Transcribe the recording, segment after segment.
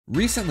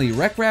Recently,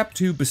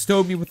 Recrap2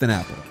 bestowed me with an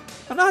apple.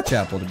 A notch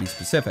apple to be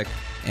specific,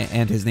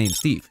 and his name's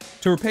Steve.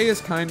 To repay his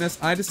kindness,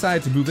 I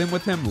decided to move in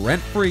with him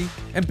rent-free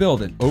and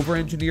build an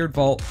over-engineered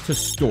vault to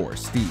store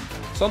Steve.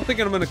 So I'm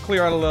thinking I'm gonna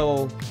clear out a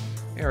little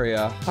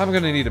area. I'm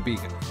gonna need a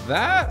beacon.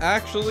 That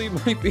actually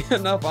might be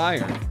enough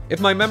iron. If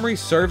my memory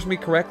serves me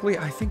correctly,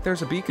 I think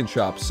there's a beacon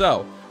shop.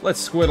 So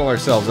let's squiddle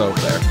ourselves over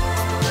there.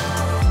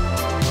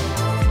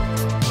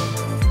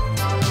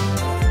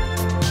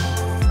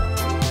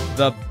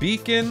 The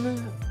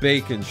Beacon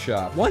Bacon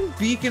Shop. One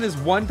beacon is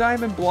 1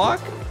 diamond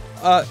block?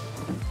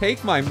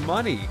 Take my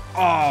money.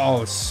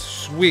 Oh,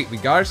 sweet. We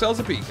got ourselves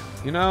a beacon.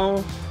 You know,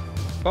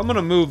 if I'm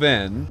gonna move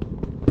in,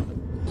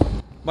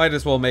 might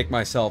as well make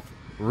myself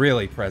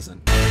really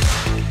present.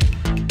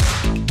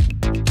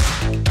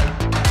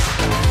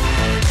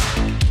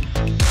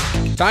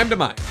 Time to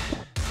mine.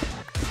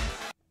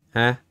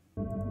 Huh?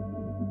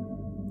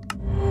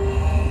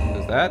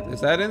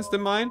 Is that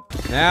instant mine?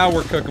 Now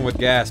we're cooking with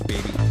gas,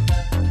 baby.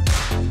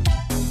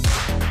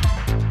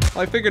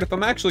 Well, I figured if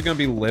I'm actually going to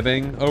be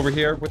living over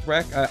here with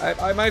Rec,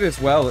 I might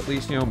as well at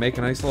least, you know, make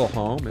a nice little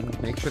home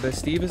and make sure that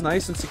Steve is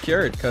nice and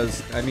secured,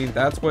 because, I mean,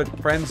 that's what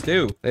friends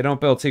do. They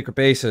don't build secret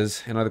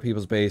bases in other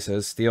people's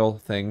bases, steal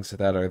things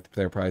that are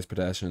their prized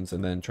possessions,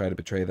 and then try to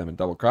betray them and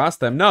double-cross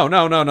them. No.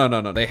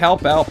 They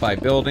help out by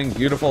building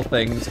beautiful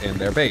things in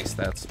their base.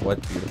 That's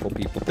what beautiful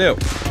people do.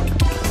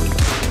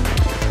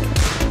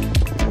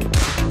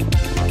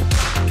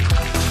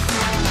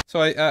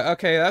 So,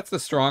 okay, that's the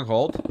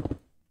stronghold.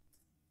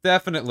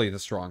 Definitely the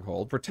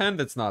stronghold. Pretend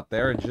it's not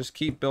there and just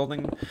keep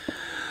building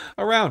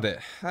around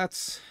it.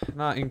 That's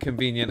not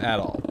inconvenient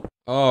at all.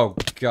 Oh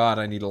god,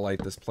 I need to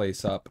light this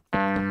place up.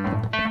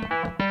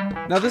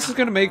 Now this is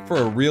gonna make for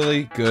a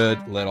really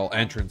good little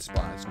entrance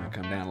spot. It's gonna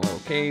come down a little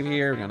cave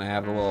here. We're gonna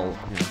have a little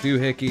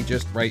doohickey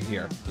just right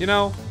here. You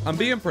know, I'm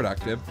being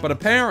productive, but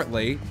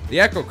apparently the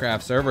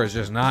Echocraft server is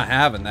just not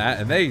having that,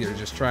 and they are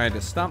just trying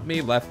to stump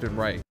me left and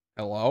right.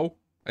 Hello?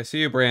 I see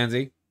you,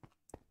 Branzy.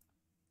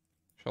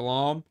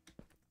 Shalom.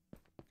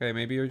 Okay,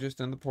 maybe you're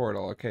just in the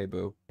portal. Okay,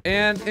 boo.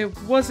 And it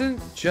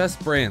wasn't just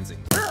Branzy.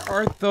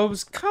 Where are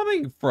those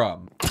coming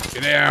from?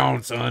 Get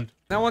down, son.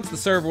 Now, once the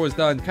server was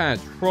done kind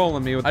of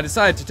trolling me, I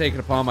decided to take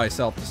it upon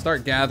myself to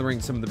start gathering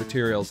some of the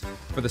materials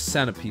for the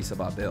centerpiece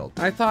of our build.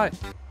 I thought,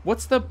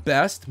 what's the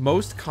best,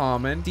 most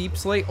common deep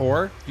slate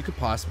ore you could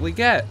possibly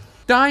get?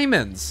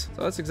 Diamonds!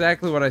 So that's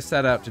exactly what I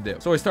set out to do.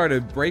 So I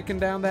started breaking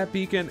down that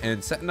beacon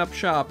and setting up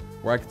shop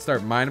where I could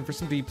start mining for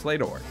some deep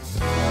slate ore.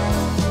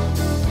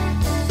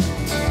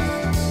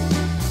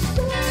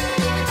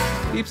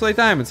 Deep slate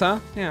diamonds, huh?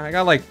 Yeah, I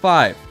got like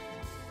 5.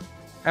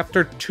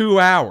 After 2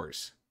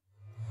 hours.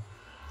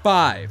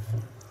 5.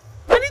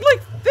 I need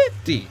like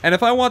 50. And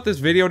if I want this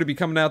video to be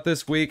coming out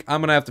this week,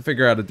 I'm gonna have to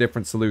figure out a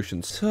different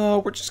solution. So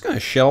we're just gonna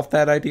shelf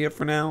that idea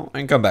for now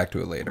and come back to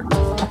it later.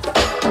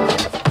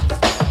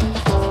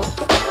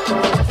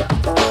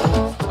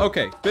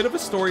 Okay, bit of a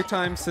story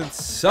time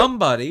since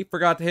somebody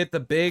forgot to hit the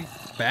big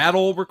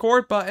battle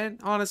record button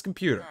on his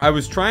computer. I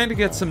was trying to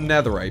get some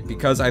netherite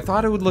because I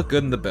thought it would look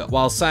good in the build,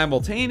 while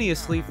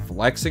simultaneously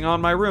flexing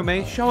on my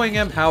roommate, showing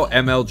him how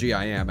MLG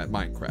I am at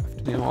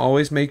Minecraft. You know,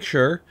 always make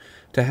sure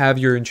to have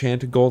your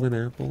enchanted golden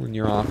apple in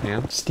your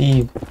offhand.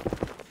 Steve.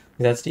 Is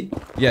that Steve?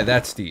 Yeah,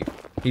 that's Steve.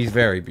 He's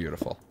very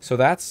beautiful. So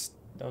that's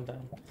Don't die.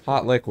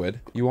 hot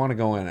liquid. You want to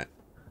go in it.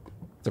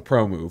 It's a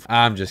pro move.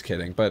 I'm just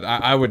kidding, but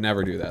I would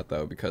never do that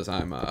though because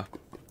I'm a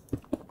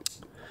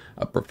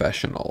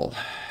professional.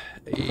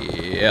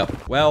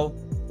 Yep. Well,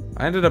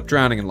 I ended up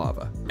drowning in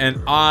lava,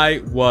 and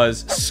I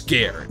was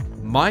scared.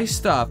 My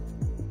stuff,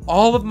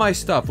 all of my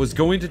stuff was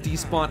going to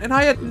despawn, and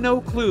I had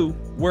no clue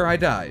where I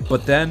died.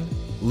 But then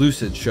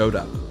Lucid showed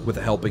up with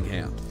a helping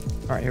hand.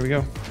 All right, here we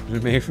go.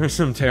 It made for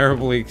some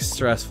terribly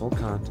stressful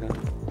content.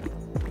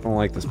 I don't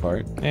like this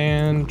part.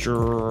 And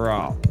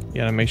drop. You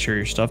gotta make sure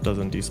your stuff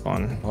doesn't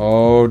despawn.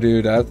 Oh,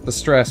 dude, that's the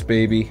stress,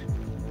 baby.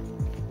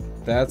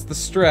 That's the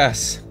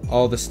stress.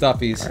 Oh, the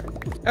stuffies.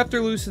 Right.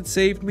 After Lucid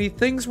saved me,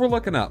 things were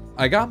looking up.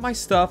 I got my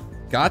stuff,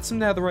 got some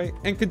netherite,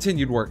 and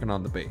continued working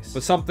on the base.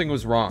 But something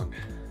was wrong.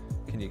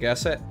 Can you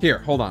guess it? Here,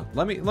 hold on.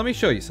 Let me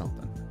show you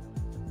something.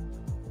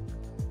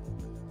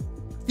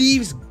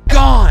 Steve's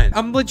gone!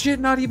 I'm legit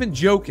not even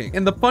joking.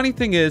 And the funny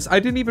thing is, I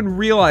didn't even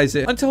realize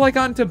it until I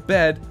got into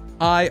bed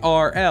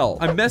IRL.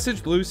 I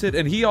messaged Lucid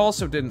and he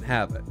also didn't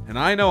have it. And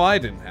I know I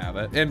didn't have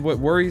it. And what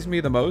worries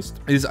me the most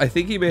is I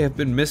think he may have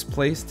been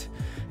misplaced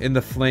in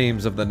the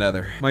flames of the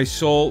nether. My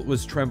soul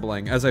was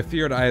trembling as I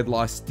feared I had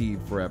lost Steve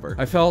forever.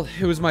 I felt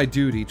it was my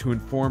duty to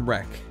inform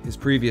Rec, his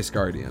previous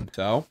guardian.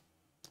 So,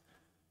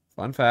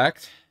 fun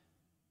fact.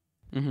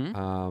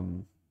 I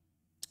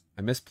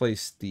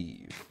misplaced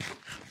Steve.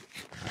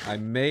 I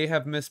may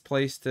have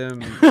misplaced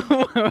him.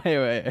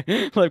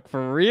 wait. Like,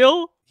 for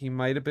real? He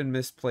might have been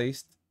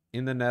misplaced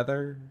in the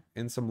nether,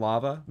 in some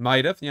lava.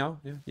 Might have, you know,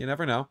 you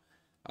never know.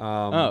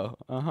 Don't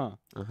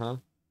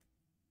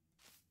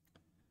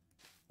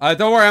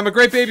worry, I'm a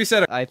great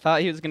babysitter. I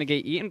thought he was gonna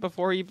get eaten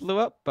before he blew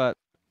up, but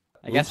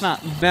I guess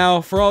not. Now,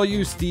 for all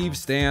you Steve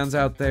stans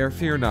out there,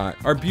 fear not.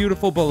 Our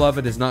beautiful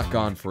beloved is not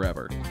gone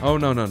forever. Oh,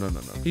 no.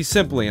 He's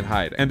simply in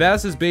hiding. And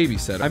as his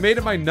babysitter, I made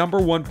it my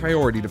 #1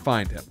 priority to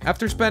find him.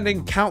 After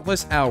spending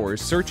countless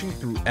hours searching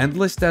through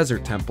endless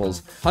desert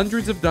temples,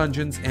 hundreds of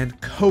dungeons,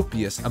 and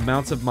copious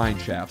amounts of mine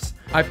shafts,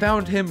 I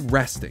found him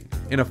resting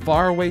in a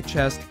faraway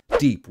chest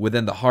deep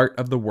within the heart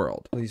of the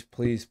world. Please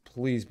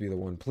be the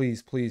one.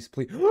 Please.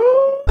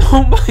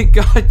 Oh my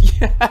god,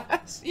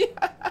 yes!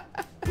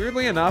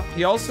 Weirdly enough,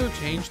 he also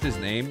changed his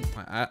name.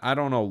 I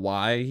don't know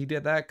why he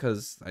did that,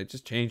 because I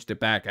just changed it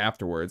back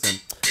afterwards, and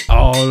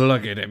oh,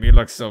 look at him. You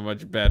look so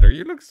much better.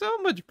 You look so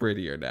much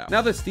prettier now.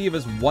 Now that Steve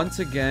has once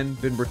again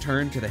been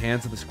returned to the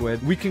hands of the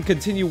squid, we can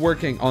continue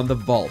working on the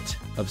vault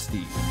of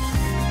Steve.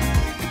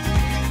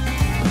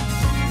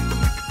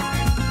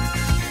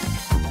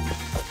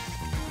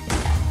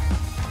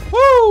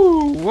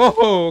 Woo!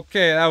 Whoa,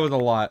 okay, that was a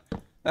lot.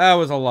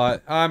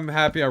 I'm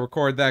happy I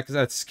recorded that because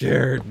that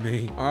scared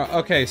me.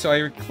 Okay, so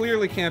I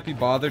clearly can't be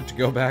bothered to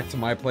go back to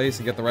my place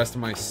and get the rest of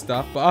my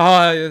stuff.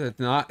 But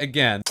not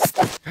again.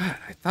 God,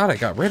 I thought I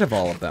got rid of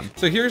all of them.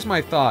 So here's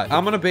my thought.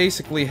 I'm gonna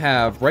basically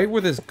have right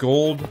where this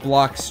gold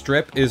block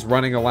strip is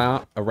running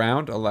allowed.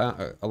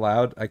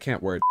 I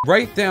can't word.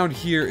 Right down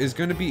here is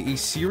gonna be a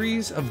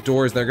series of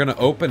doors that are gonna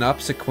open up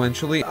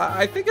sequentially.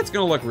 I think it's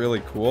gonna look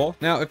really cool.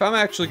 Now, if I'm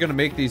actually gonna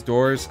make these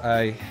doors,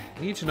 I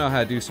need to know how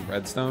to do some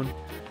redstone.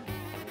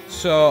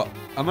 So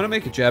I'm gonna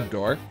make a Jeb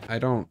door. I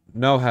don't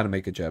know how to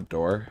make a Jeb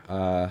door.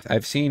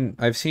 I've seen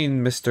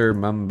Mr.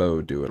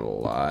 Mumbo do it a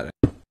lot.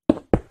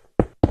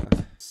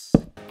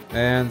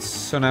 And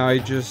so now I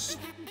just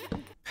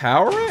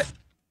power it?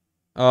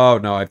 Oh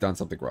no, I've done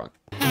something wrong.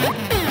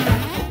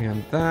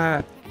 And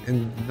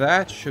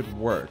that should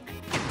work.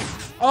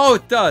 Oh,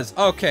 it does.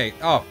 Okay.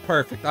 Oh,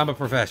 perfect. I'm a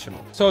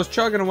professional. So I was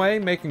chugging away,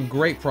 making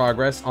great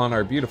progress on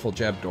our beautiful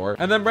Jeb door,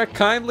 and then Rhett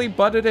kindly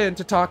butted in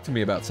to talk to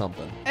me about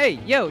something. Hey,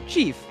 yo,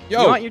 Chief.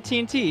 Yo. You want your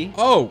TNT?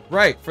 Oh,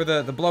 right, for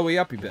the blowy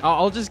uppy bit.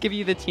 I'll just give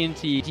you the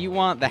TNT. Do you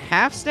want the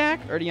half stack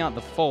or do you want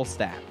the full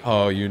stack?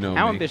 Oh, you know me.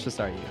 How ambitious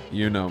are you?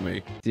 You know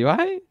me. Do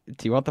I?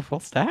 Do you want the full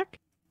stack?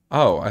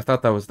 Oh, I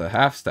thought that was the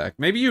half stack.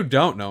 Maybe you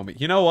don't know me.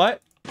 You know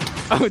what?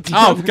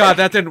 Oh, God,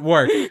 that didn't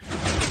work.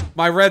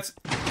 My reds...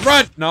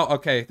 Run! No,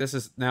 okay, this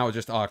is now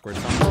just awkward.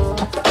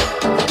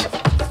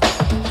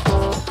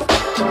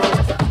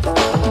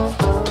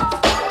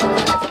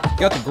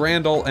 Got the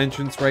grand old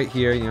entrance right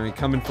here. You know, you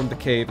come in from the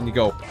cave and you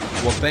go,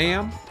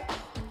 wha-bam,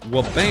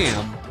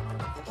 wha-bam,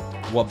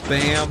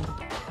 wha-bam,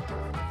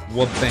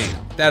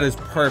 wha-bam. That is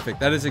perfect.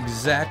 That is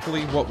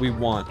exactly what we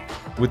want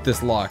with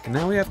this lock.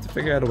 Now we have to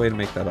figure out a way to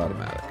make that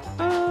automatic.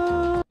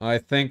 I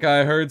think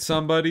I heard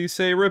somebody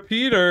say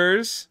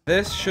repeaters.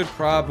 This should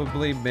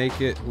probably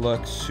make it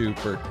look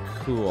super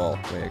cool.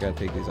 Wait, I gotta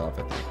take these off,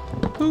 I think.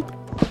 Boop.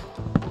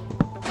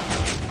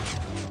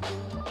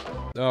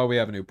 Oh, we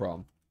have a new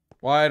problem.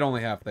 Why'd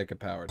only half they could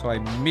power? So I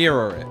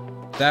mirror it.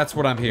 That's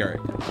what I'm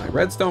hearing. My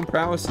redstone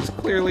prowess is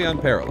clearly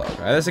unparalleled.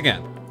 Try this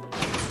again.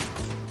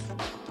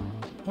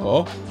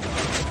 Oh.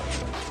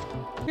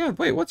 Yeah,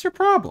 wait, what's your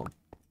problem?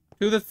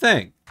 Do the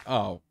thing.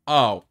 Oh,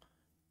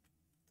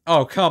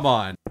 come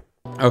on.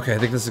 Okay, I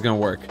think this is gonna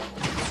work.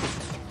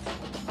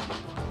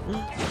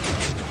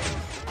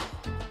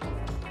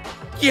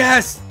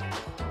 Yes!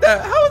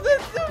 That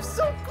was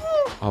so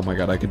cool! Oh my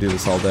god, I could do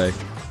this all day.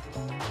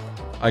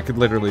 I could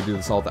literally do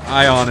this all day.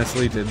 I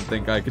honestly didn't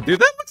think I could do that.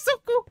 That looks so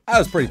cool! I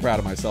was pretty proud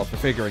of myself for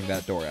figuring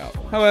that door out.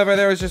 However,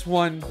 there was just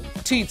one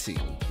teensy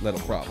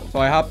little problem. So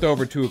I hopped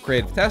over to a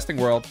creative testing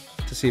world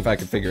to see if I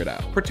could figure it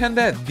out. Pretend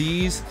that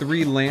these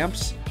 3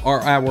 lamps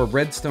are our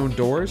redstone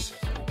doors,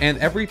 and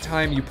every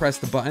time you press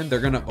the button, they're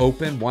gonna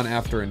open one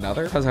after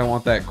another, because I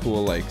want that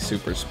cool, like,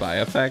 super spy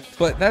effect.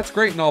 But that's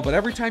great and all, but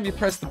every time you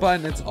press the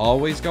button, it's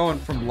always going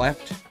from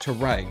left to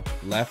right,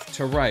 left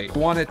to right.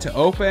 You want it to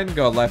open,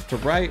 go left to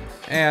right,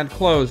 and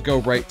close, go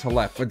right to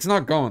left. But it's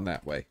not going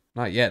that way.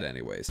 Not yet,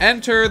 anyways.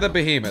 Enter the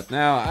behemoth.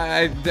 Now,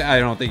 I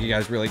don't think you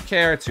guys really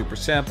care. It's super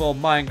simple.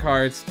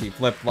 Minecarts, key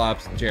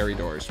flip-flops, Jerry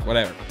doors,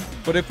 whatever.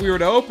 But if we were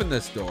to open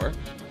this door,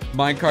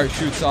 minecart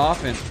shoots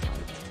off and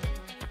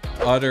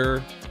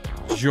utter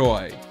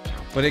joy.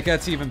 But it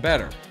gets even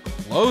better.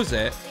 Close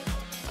it.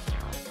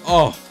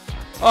 Oh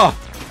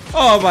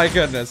my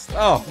goodness.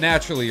 Oh,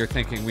 naturally you're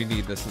thinking we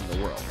need this in the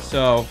world.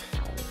 So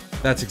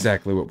that's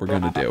exactly what we're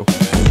gonna do.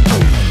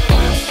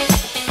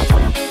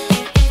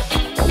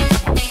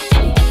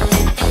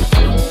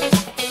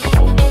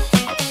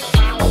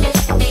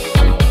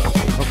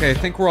 Okay, I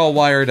think we're all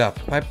wired up.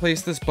 If I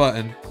place this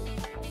button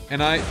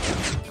and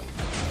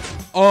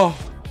oh,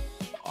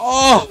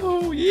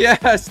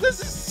 yes, this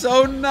is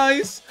so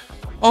nice.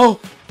 Oh,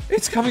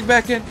 it's coming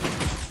back in.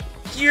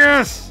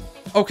 Yes.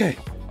 Okay.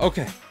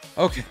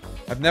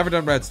 I've never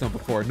done redstone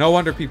before. No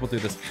wonder people do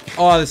this.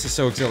 Oh, this is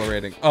so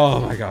exhilarating.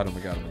 Oh my god.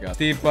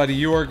 Steve, buddy,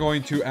 you are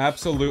going to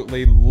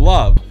absolutely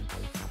love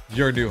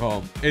your new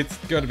home. It's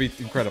gonna be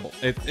incredible.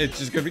 It's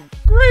just gonna be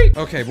great.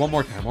 Okay, one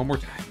more time.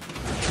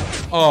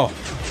 Oh,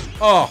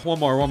 one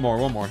more.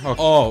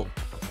 Okay.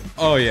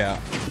 Oh yeah.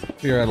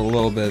 Clear out a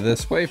little bit of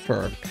this way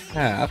for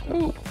path.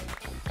 Oh,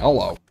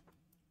 hello.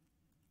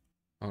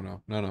 Oh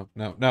no, no, no,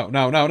 no, no,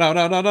 no, no, no,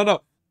 no, no, no,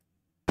 no.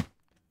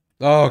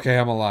 Oh, okay,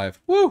 I'm alive.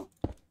 Woo!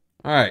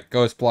 Alright,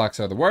 ghost blocks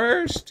are the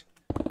worst.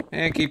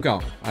 And keep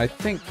going. I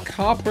think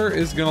copper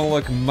is gonna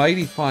look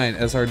mighty fine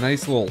as our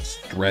nice little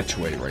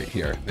stretchway right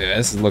here. Yeah,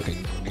 this is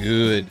looking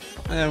good.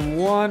 And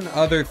one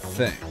other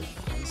thing.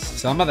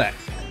 Some of that.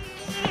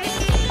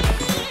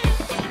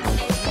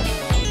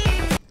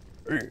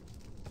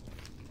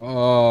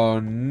 Oh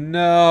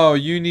no,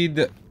 you need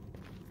to...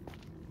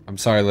 I'm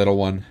sorry, little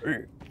one.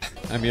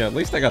 I mean, at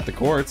least I got the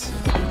quartz.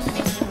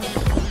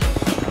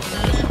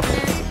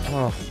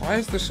 Oh, why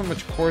is there so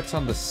much quartz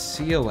on the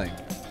ceiling?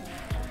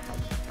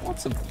 I want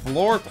some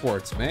floor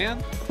quartz,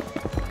 man.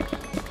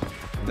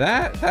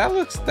 That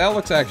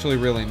looks actually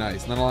really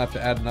nice. And then I'll have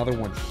to add another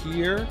one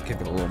here.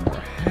 Give it a little more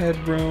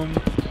headroom.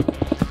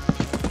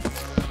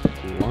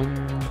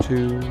 1,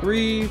 2,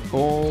 3,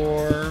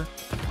 4.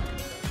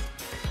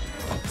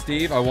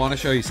 Steve, I want to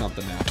show you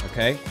something now,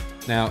 okay?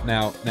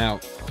 Now.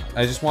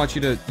 I just want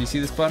you to, do you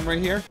see this button right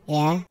here?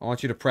 Yeah. I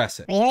want you to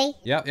press it. Really?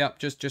 Yep,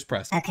 just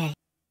press it. Okay.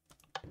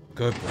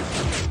 Good.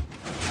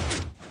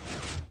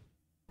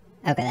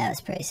 Okay, that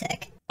was pretty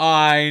sick.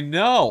 I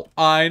know.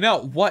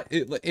 What?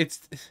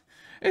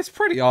 It's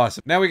pretty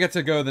awesome. Now we get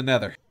to go to the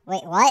nether.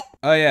 Wait, what?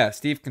 Oh yeah,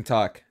 Steve can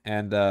talk.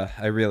 And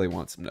I really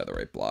want some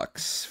netherite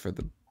blocks for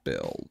the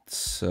build.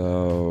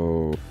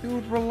 So...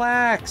 Dude,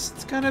 relax.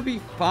 It's gonna be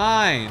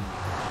fine.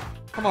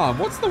 Come on,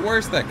 what's the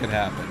worst that could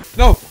happen?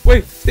 No,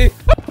 wait, Steve.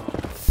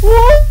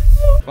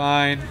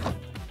 Fine.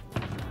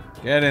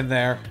 Get in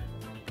there,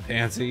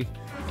 pansy.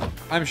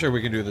 I'm sure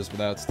we can do this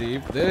without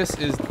Steve. This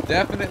is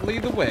definitely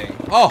the way.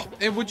 Oh,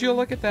 and would you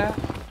look at that?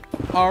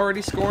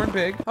 Already scoring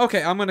big.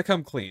 Okay, I'm gonna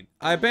come clean.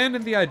 I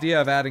abandoned the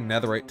idea of adding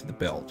netherite to the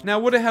build. Now,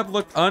 would it have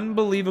looked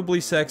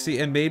unbelievably sexy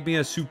and made me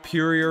a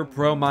superior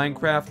pro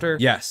Minecrafter?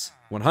 Yes.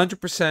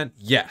 100%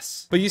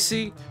 yes. But you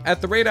see,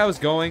 at the rate I was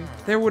going,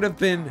 there would have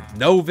been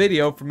no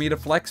video for me to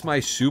flex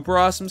my super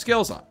awesome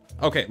skills on.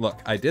 Okay,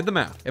 look, I did the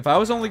math. If I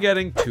was only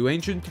getting 2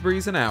 ancient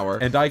debris an hour,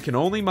 and I can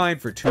only mine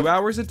for 2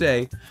 hours a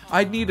day,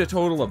 I'd need a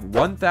total of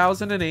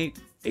 1,008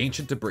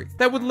 ancient debris.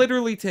 That would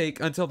literally take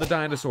until the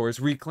dinosaurs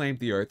reclaimed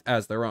the earth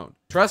as their own.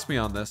 Trust me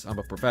on this, I'm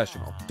a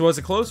professional. So as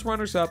a close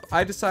runners-up,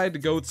 I decided to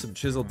go with some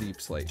chiseled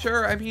deep slate.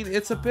 Sure, I mean,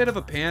 it's a bit of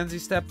a pansy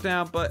step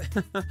down, but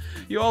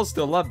you all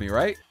still love me,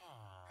 right?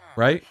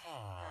 Right?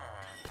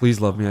 Please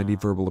love me, I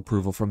need verbal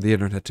approval from the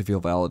internet to feel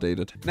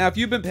validated. Now, if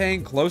you've been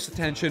paying close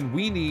attention,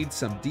 we need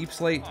some deep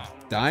slate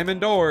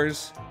diamond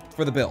doors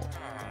for the build.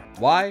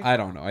 Why? I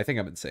don't know, I think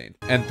I'm insane.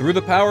 And through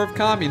the power of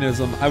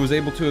communism, I was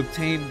able to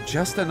obtain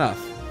just enough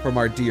from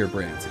our dear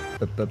Brandsy.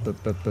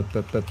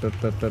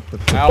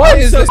 What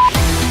is this?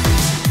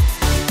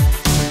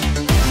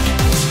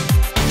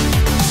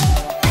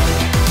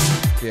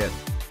 Get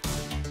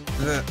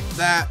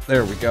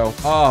there we go.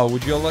 Oh,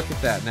 would you look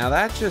at that? Now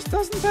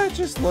doesn't that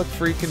just look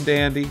freaking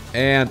dandy?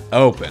 And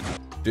open.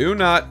 Do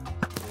not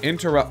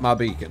interrupt my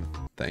beacon.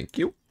 Thank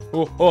you.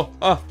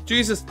 Oh,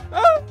 Jesus.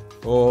 Ah.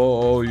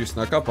 Oh, you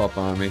snuck up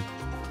on me.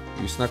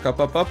 You snuck up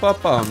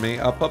on me.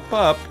 Up.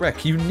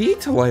 Rek, you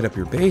need to light up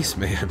your base,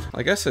 man.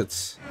 I guess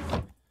it's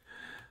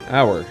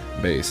our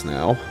base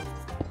now.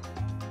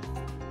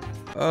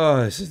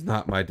 Oh, this is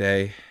not my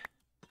day.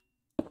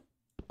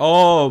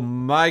 Oh,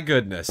 my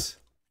goodness.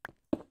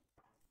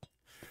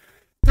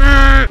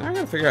 I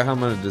gotta figure out how I'm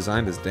gonna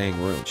design this dang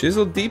room.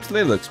 Chiseled deep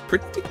slate looks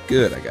pretty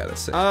good, I gotta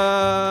say.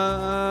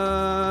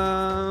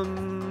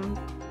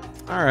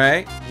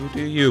 Alright, you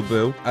do you,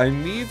 boo. I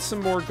need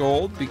some more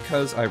gold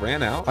because I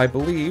ran out. I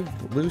believe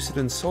Lucid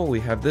and Soli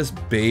have this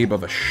babe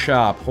of a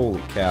shop.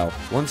 Holy cow.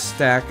 1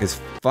 stack is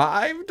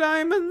 5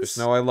 diamonds? Just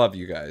know I love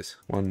you guys.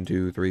 1,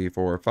 2, 3,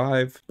 4,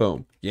 5.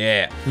 Boom.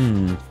 Yeah.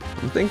 I'm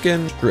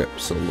thinking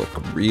strips will look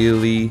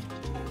really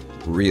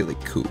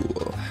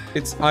cool.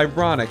 It's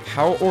ironic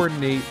how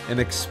ornate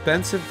and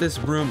expensive this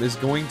room is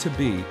going to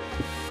be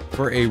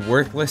for a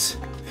worthless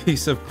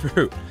piece of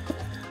fruit.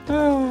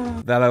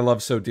 That I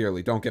love so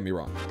dearly, don't get me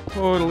wrong.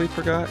 Totally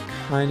forgot,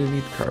 kinda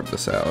need to carve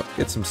this out.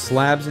 Get some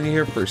slabs in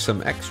here for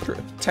some extra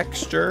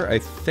texture, I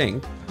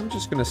think. I'm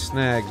just gonna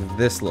snag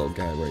this little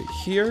guy right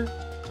here.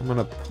 I'm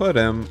gonna put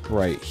him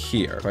right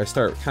here. If I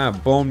start kind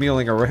of bone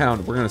mealing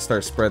around, we're gonna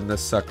start spreading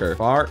this sucker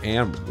far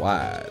and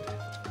wide.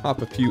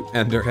 Pop a few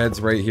ender heads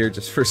right here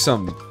just for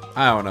some,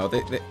 I don't know,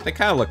 they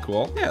kind of look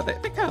cool. Yeah, they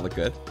kind of look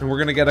good. And we're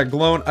gonna get a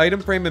glowing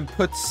item frame and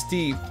put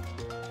Steve,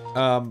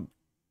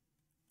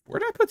 where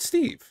did I put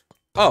Steve?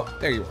 Oh,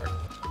 there you are.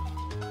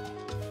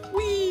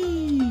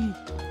 Whee!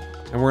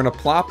 And we're gonna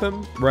plop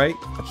him right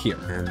here.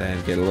 And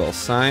then get a little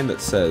sign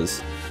that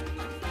says,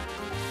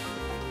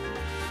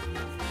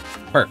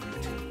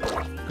 perfect.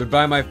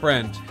 Goodbye, my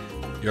friend.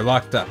 You're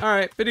locked up. All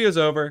right, video's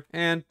over.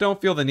 And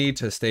don't feel the need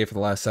to stay for the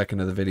last second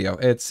of the video.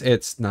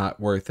 It's not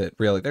worth it,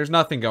 really. There's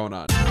nothing going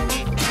on.